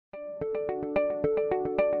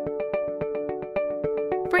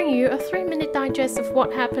bring you a 3-minute digest of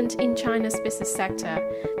what happened in China's business sector.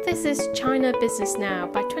 This is China Business Now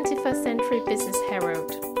by 21st Century Business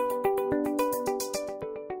Herald.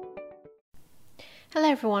 Hello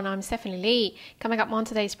everyone, I'm Stephanie Lee. Coming up on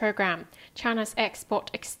today's program, China's export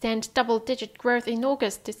extend double-digit growth in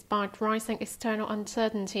August despite rising external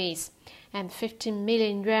uncertainties. And 15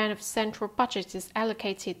 million yuan of central budget is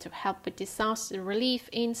allocated to help with disaster relief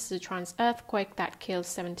in Sichuan's earthquake that killed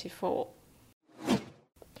 74.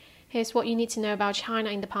 Here's what you need to know about China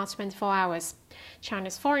in the past 24 hours.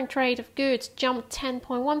 China's foreign trade of goods jumped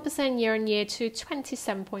 10.1% year-on-year to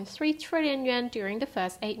 27.3 trillion yuan during the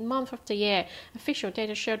first 8 months of the year, official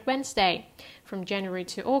data showed Wednesday. From January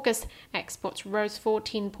to August, exports rose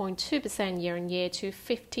 14.2% year-on-year to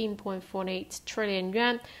 15.48 trillion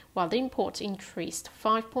yuan, while the imports increased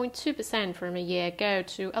 5.2% from a year ago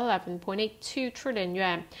to 11.82 trillion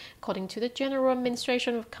yuan, according to the General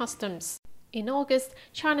Administration of Customs. In August,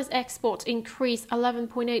 China's exports increased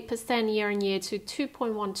 11.8% year-on-year to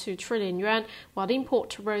 2.12 trillion yuan, while the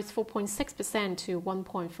import rose 4.6% to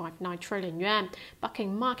 1.59 trillion yuan,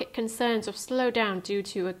 bucking market concerns of slowdown due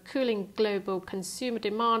to a cooling global consumer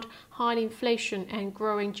demand, high inflation, and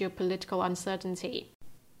growing geopolitical uncertainty.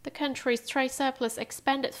 The country's trade surplus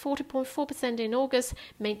expanded 40.4% in August,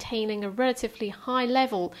 maintaining a relatively high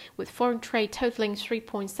level, with foreign trade totaling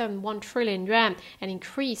 3.71 trillion yuan, an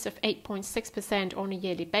increase of 8.6% on a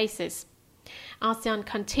yearly basis. ASEAN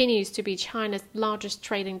continues to be China's largest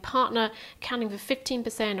trading partner, accounting for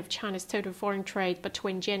 15% of China's total foreign trade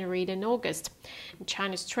between January and August.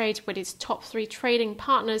 China's trade with its top 3 trading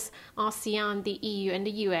partners, ASEAN, the EU and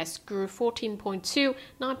the US, grew 14.2%,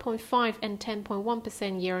 9.5% and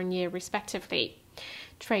 10.1% year-on-year respectively.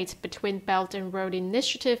 Trade between Belt and Road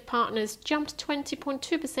Initiative partners jumped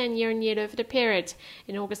 20.2% year-on-year over the period.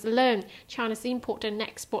 In August alone, China's import and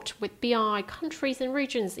export with BRI countries and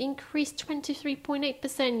regions increased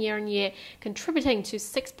 23.8% year-on-year, contributing to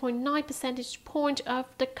 6.9 percentage points of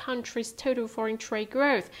the country's total foreign trade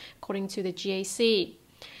growth, according to the GAC.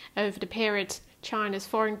 Over the period, China's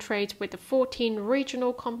foreign trade with the 14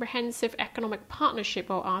 Regional Comprehensive Economic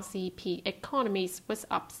Partnership or RCEP economies was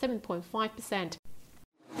up 7.5%.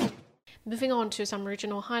 Moving on to some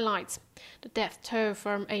regional highlights. The death toll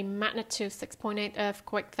from a magnitude 6.8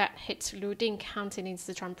 earthquake that hit Luding County in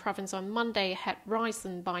Sichuan province on Monday had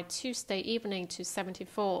risen by Tuesday evening to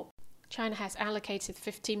 74. China has allocated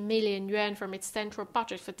 50 million yuan from its central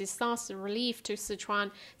budget for disaster relief to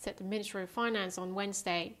Sichuan, said the Ministry of Finance on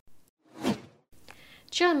Wednesday.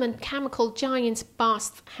 German chemical giant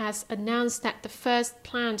BASF has announced that the first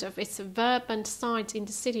plant of its Verbund site in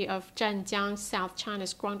the city of Zhanjiang, South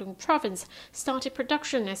China's Guangdong province, started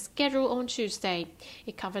production as scheduled on Tuesday.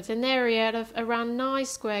 It covers an area of around 9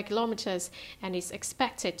 square kilometers and is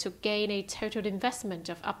expected to gain a total investment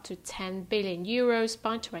of up to 10 billion euros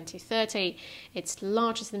by 2030, its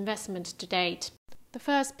largest investment to date. The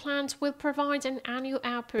first plant will provide an annual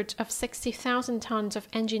output of 60,000 tons of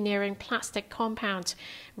engineering plastic compound,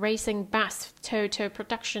 raising BASF's total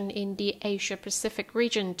production in the Asia-Pacific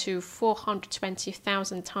region to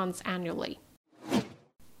 420,000 tons annually.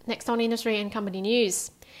 Next on industry and company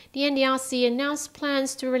news. The NDRC announced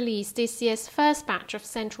plans to release this year's first batch of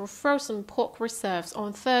central frozen pork reserves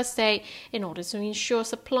on Thursday in order to ensure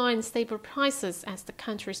supply and stable prices as the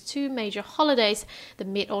country's 2 major holidays, the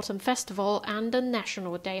Mid-Autumn Festival and the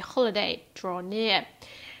National Day holiday, draw near.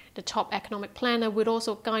 The top economic planner would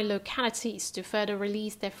also guide localities to further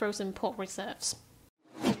release their frozen pork reserves.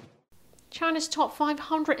 China's top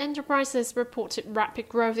 500 enterprises reported rapid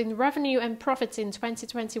growth in revenue and profits in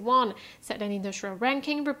 2021, said an industrial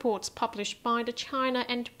ranking report published by the China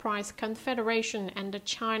Enterprise Confederation and the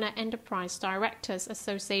China Enterprise Directors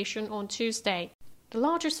Association on Tuesday. The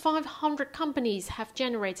largest 500 companies have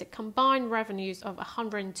generated combined revenues of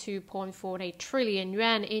 102.48 trillion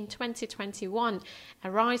yuan in 2021, a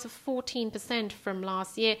rise of 14% from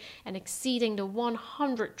last year and exceeding the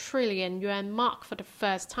 100 trillion yuan mark for the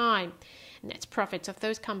first time. Net profits of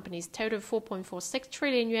those companies totaled 4.46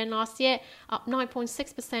 trillion yuan last year, up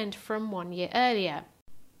 9.6% from 1 year earlier.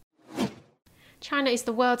 China is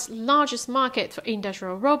the world's largest market for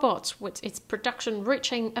industrial robots, with its production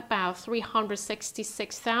reaching about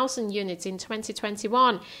 366,000 units in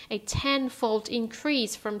 2021, a 10-fold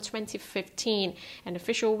increase from 2015, an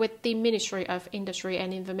official with the Ministry of Industry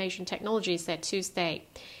and Information Technology said Tuesday.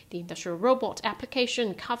 The industrial robot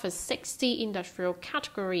application covers 60 industrial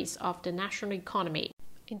categories of the national economy.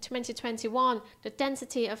 In 2021, the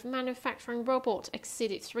density of manufacturing robots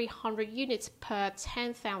exceeded 300 units per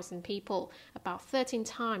 10,000 people, about 13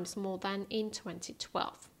 times more than in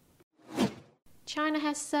 2012. China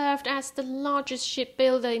has served as the largest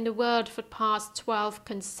shipbuilder in the world for the past 12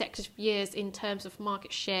 consecutive years in terms of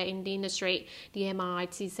market share in the industry, the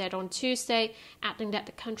MIIT said on Tuesday, adding that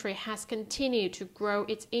the country has continued to grow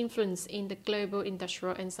its influence in the global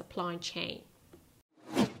industrial and supply chain.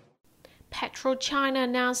 PetroChina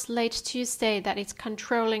announced late Tuesday that its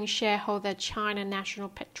controlling shareholder China National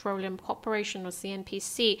Petroleum Corporation, or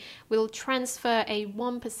CNPC, will transfer a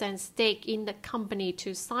 1% stake in the company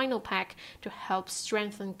to Sinopec to help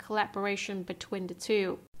strengthen collaboration between the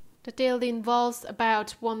two. The deal involves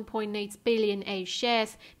about 1.8 billion A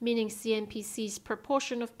shares, meaning CNPC's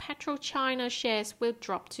proportion of PetroChina shares will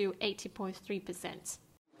drop to 80.3%.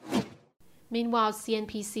 Meanwhile,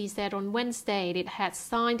 CNPC said on Wednesday it had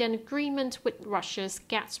signed an agreement with Russia's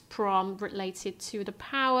Gazprom related to the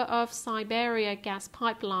power of Siberia gas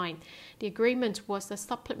pipeline. The agreement was a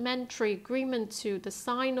supplementary agreement to the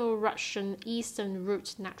Sino-Russian Eastern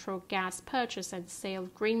Route natural gas purchase and sale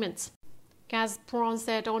agreement. Gazprom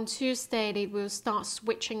said on Tuesday it will start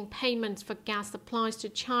switching payments for gas supplies to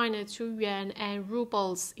China to yuan and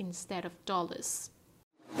rubles instead of dollars.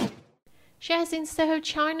 Shares in Soho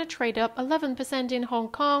China trade up 11% in Hong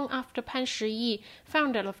Kong after Pan Shiyi,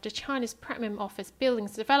 founder of the Chinese premium office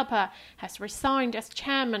buildings developer, has resigned as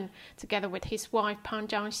chairman, together with his wife Pan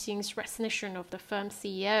Jiangxing's resignation of the firm's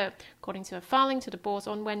CEO, according to a filing to the board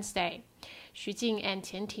on Wednesday. Xu Jing and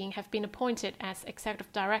Tian Ting have been appointed as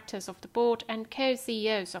executive directors of the board and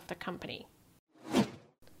co-CEOs of the company.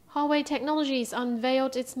 Huawei Technologies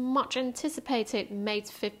unveiled its much-anticipated Mate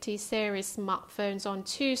 50 series smartphones on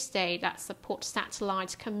Tuesday that support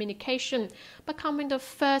satellite communication, becoming the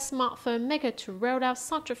first smartphone maker to roll out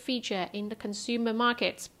such a feature in the consumer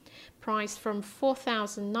market. Priced from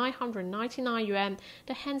 4,999 yuan,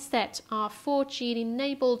 the handsets are 4G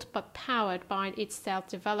enabled but powered by its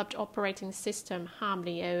self-developed operating system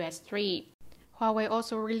Harmony OS 3. Huawei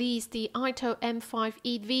also released the Ito M5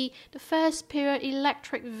 EV, the first pure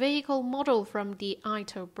electric vehicle model from the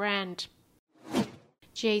Ito brand.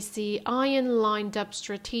 JC Iron lined up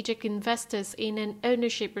strategic investors in an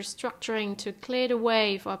ownership restructuring to clear the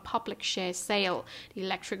way for a public share sale, the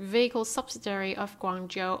electric vehicle subsidiary of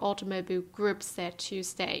Guangzhou Automobile Group said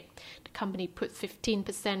Tuesday. The company put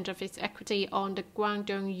 15% of its equity on the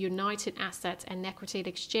Guangdong United Asset and Equity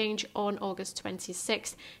Exchange on August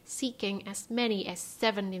 26, seeking as many as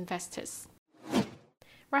 7 investors.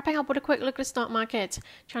 Wrapping up with a quick look at the stock market,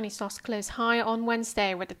 Chinese stocks closed higher on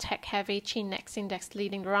Wednesday with the tech-heavy Chinex index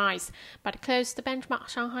leading the rise. By the close, the benchmark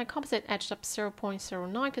Shanghai Composite edged up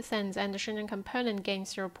 0.09% and the Shenzhen Component gained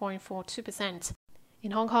 0.42%.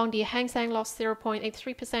 In Hong Kong, the Hang Seng lost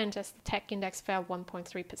 0.83% as the tech index fell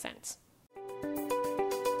 1.3%.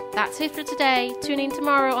 That's it for today. Tune in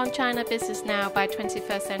tomorrow on China Business Now by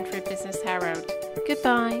 21st Century Business Herald.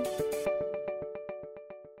 Goodbye.